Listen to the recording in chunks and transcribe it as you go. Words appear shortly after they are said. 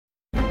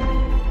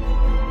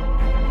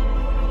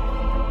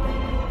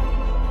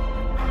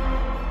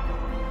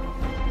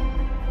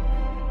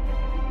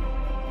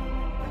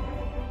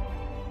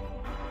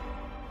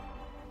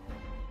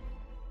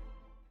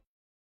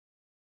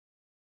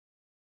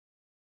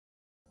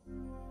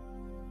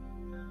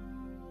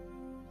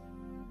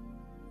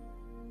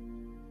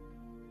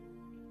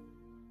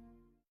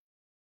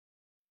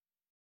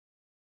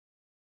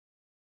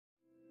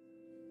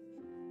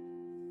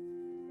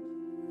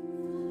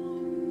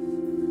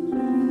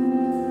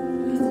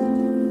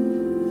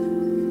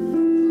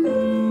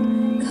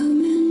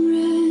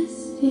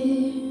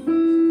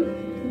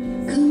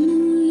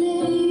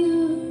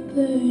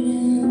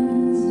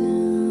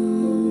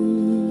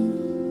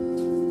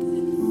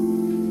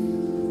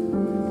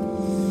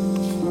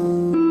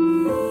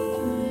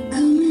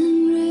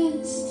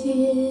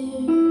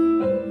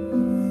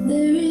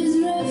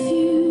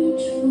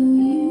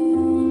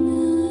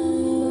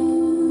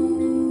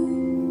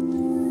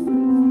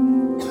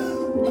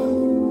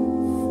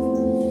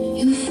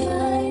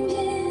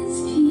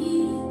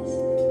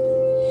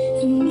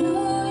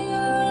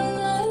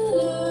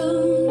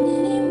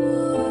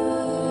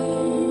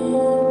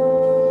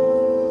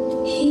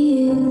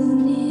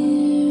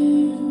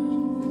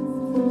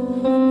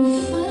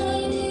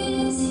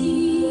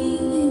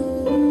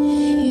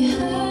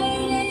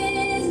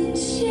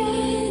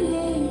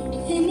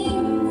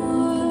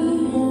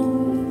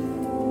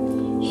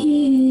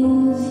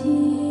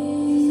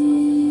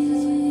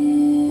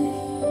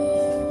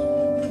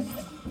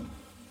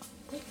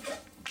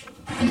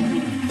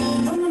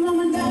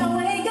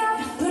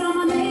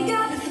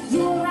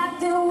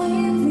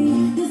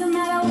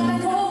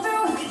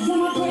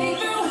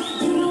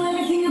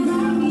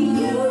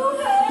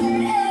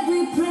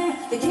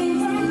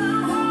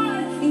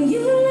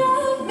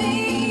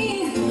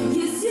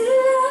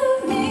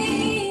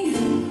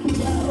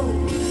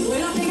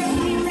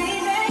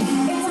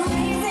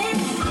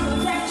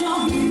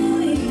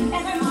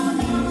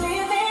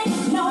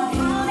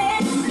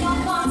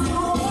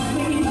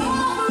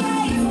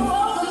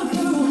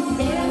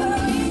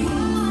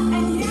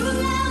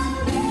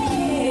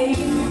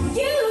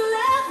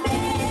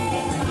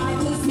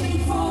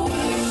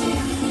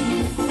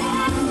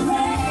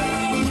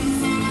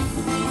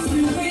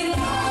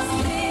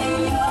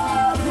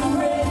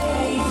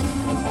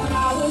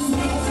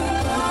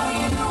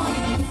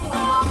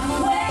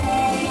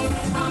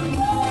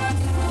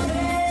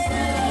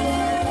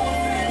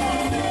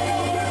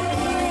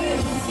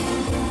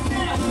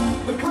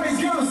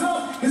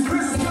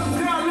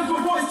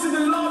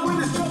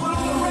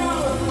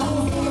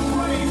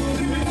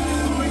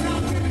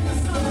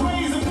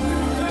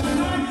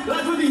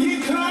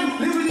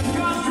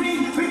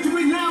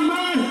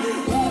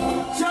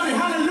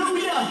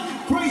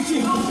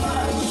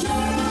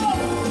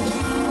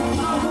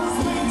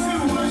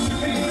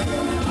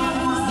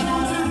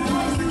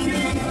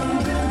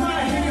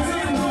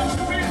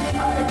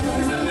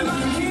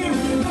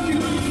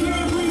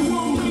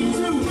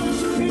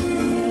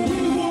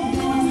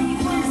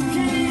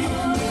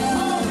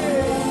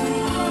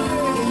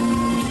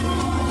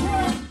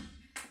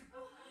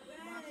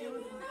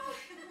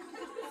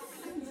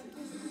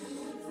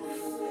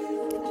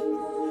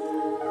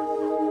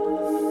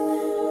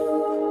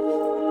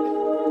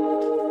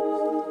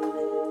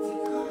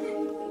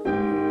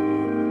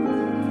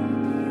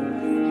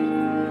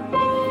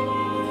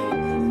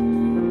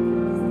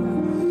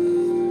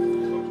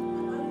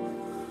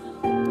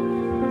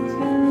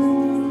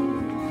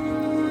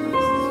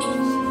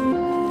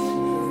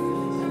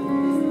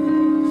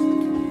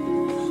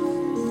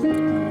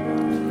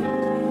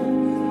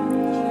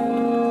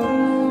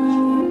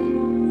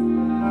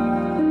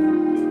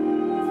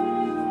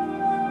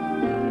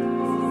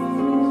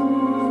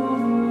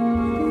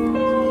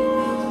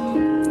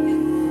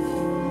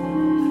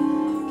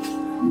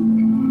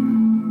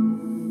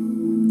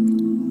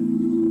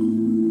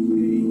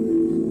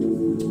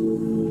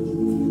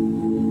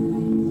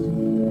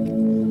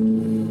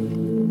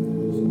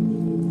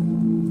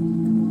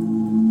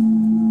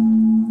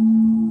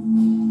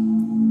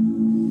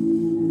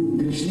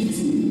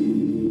Грешници,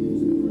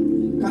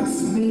 как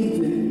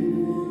смеете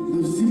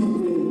да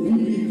взимате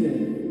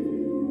библиите?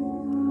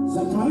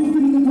 Забравихте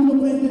ли какво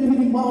направихте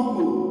преди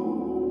малко?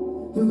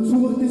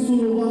 Танцувахте с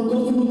онова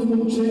готиното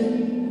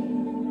момче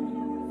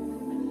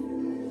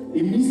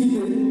и мислите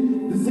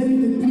да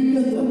вземете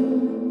Библията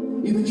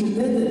и да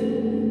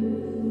четете.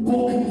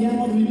 Бог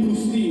няма да ви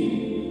прости.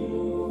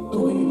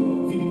 Той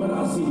ви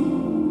мрази.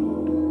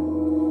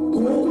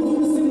 Колкото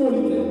да се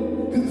молите,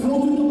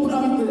 каквото и да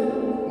правите,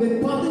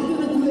 не падайте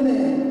на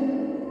колене.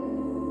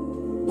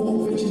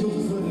 Бог вече ви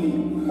отхвърли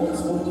от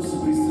своето си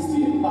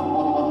присъствие.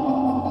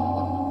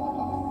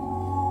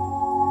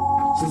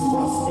 С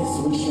вас е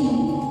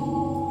свършено.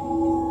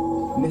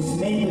 Не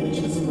смейте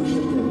вече да се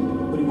връщате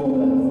при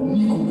Бога.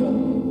 Никога.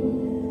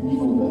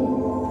 Никога.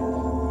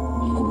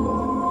 Никога.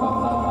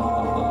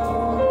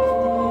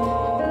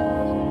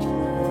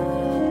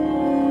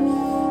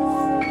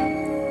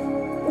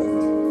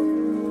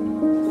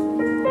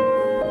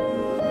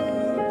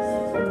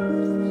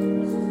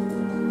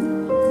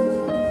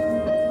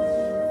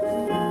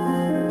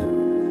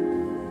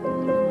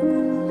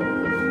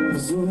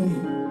 Възлюбени,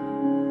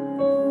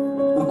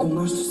 ако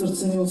нашето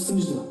сърце не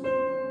осъжда,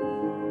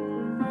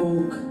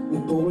 Бог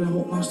е по-голям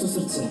от нашето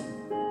сърце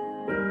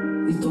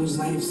и Той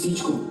знае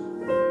всичко.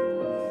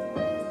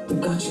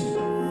 Така че,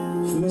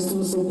 вместо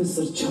да се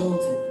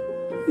обезсърчавате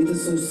и да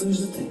се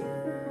осъждате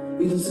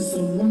и да се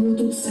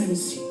срамувате от себе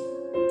си,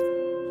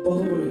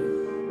 по-добре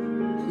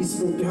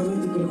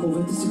изповядвайте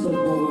греховете си пред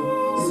Бога,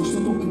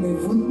 защото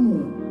гневът му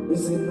е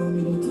за една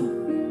минута,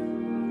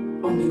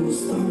 а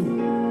милостта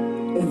му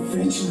е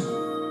вечна.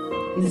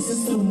 Не се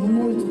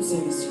срамувайте от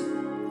себе си.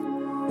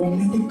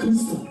 Помнете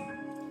кръста.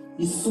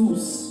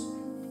 Исус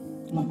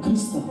на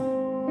кръста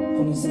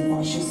понесе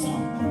вашия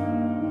срам.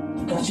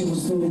 Така че,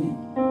 възлюбени,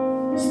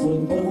 според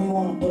 1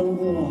 Йоанна 1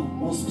 глава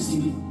 8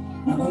 стих,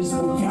 ако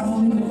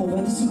изповядваме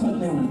греховете си пред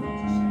Него,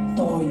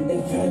 Той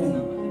е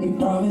верен и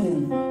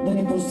праведен да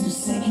ни прости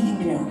всеки един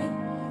грях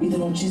и да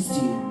ни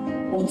очисти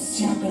от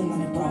всяка една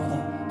неправда.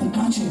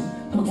 Така че,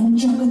 какво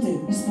чакате?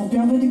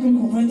 Изповядвайте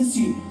греховете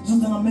си, за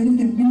да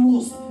намерите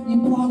милост и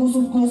благост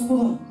от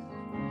Господа.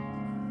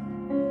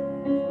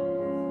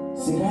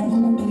 Сега е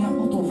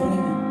благоприятното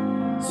време.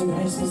 Сега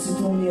е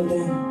спасителния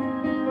ден.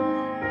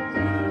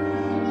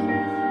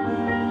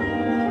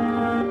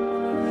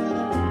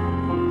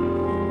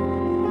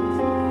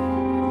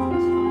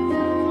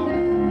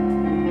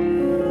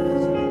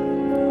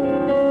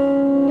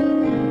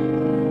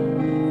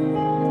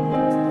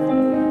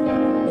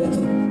 Ето,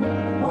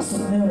 аз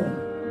отнемам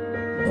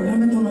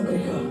бремето на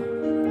греха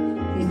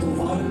и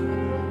товара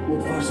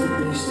от вашите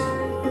плещи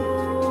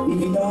и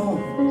ви давам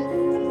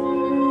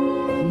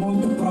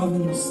моята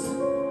праведност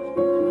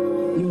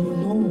и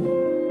отново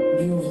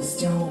ви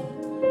овластявам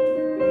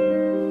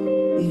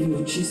и ви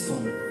очиствам.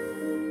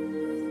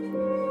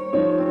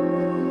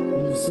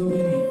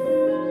 Възлюбени,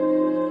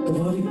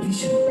 това ви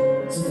пише,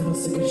 за да не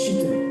се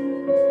грешите.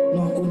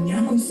 Но ако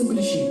някой се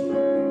греши,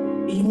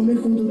 имаме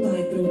худота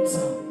и при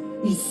Отца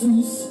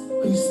Исус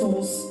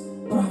Христос,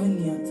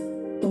 праведният.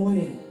 Той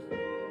е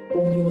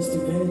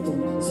по-милостивенето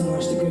за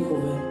нашите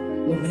грехове,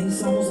 но не и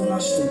само за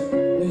нашите,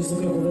 но и за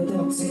греховете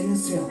на целия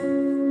свят.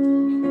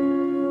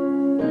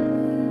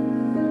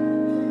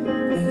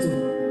 Ето,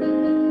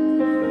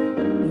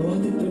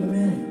 елате при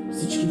мен,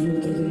 всички ви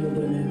отредени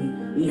обремени,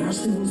 и аз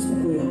ще ви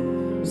успокоя.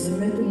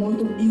 Вземете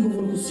моето иго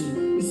върху си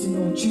и си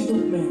научете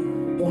от мен,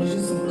 понеже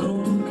съм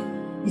кротък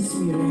и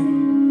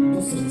смирен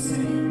по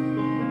сърце.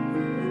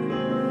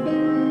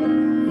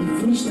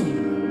 И връщам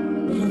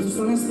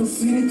радостта на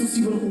спасението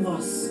си върху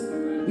вас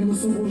и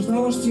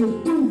освобождаващия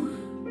дух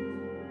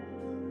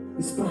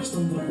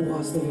изпращам върху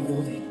вас да ви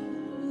води.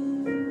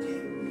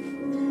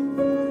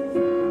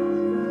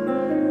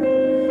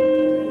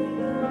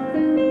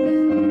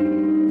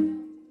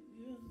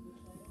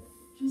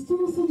 Чувствам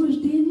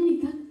освобождение,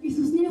 как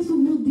Исус ни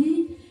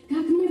освободи,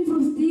 как ни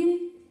прости.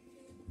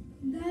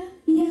 Да,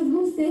 и аз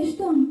го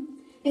усещам.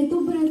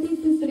 Ето, брати и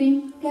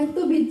сестри,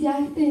 както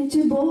видяхте,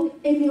 че Бог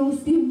е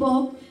милостив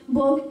Бог,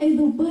 Бог е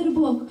добър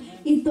Бог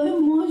и Той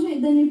може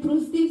да ни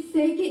прости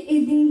всеки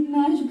един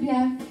наш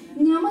грях.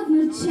 Няма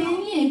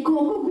значение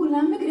колко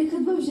голям е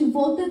грехът в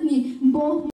живота ни. Бог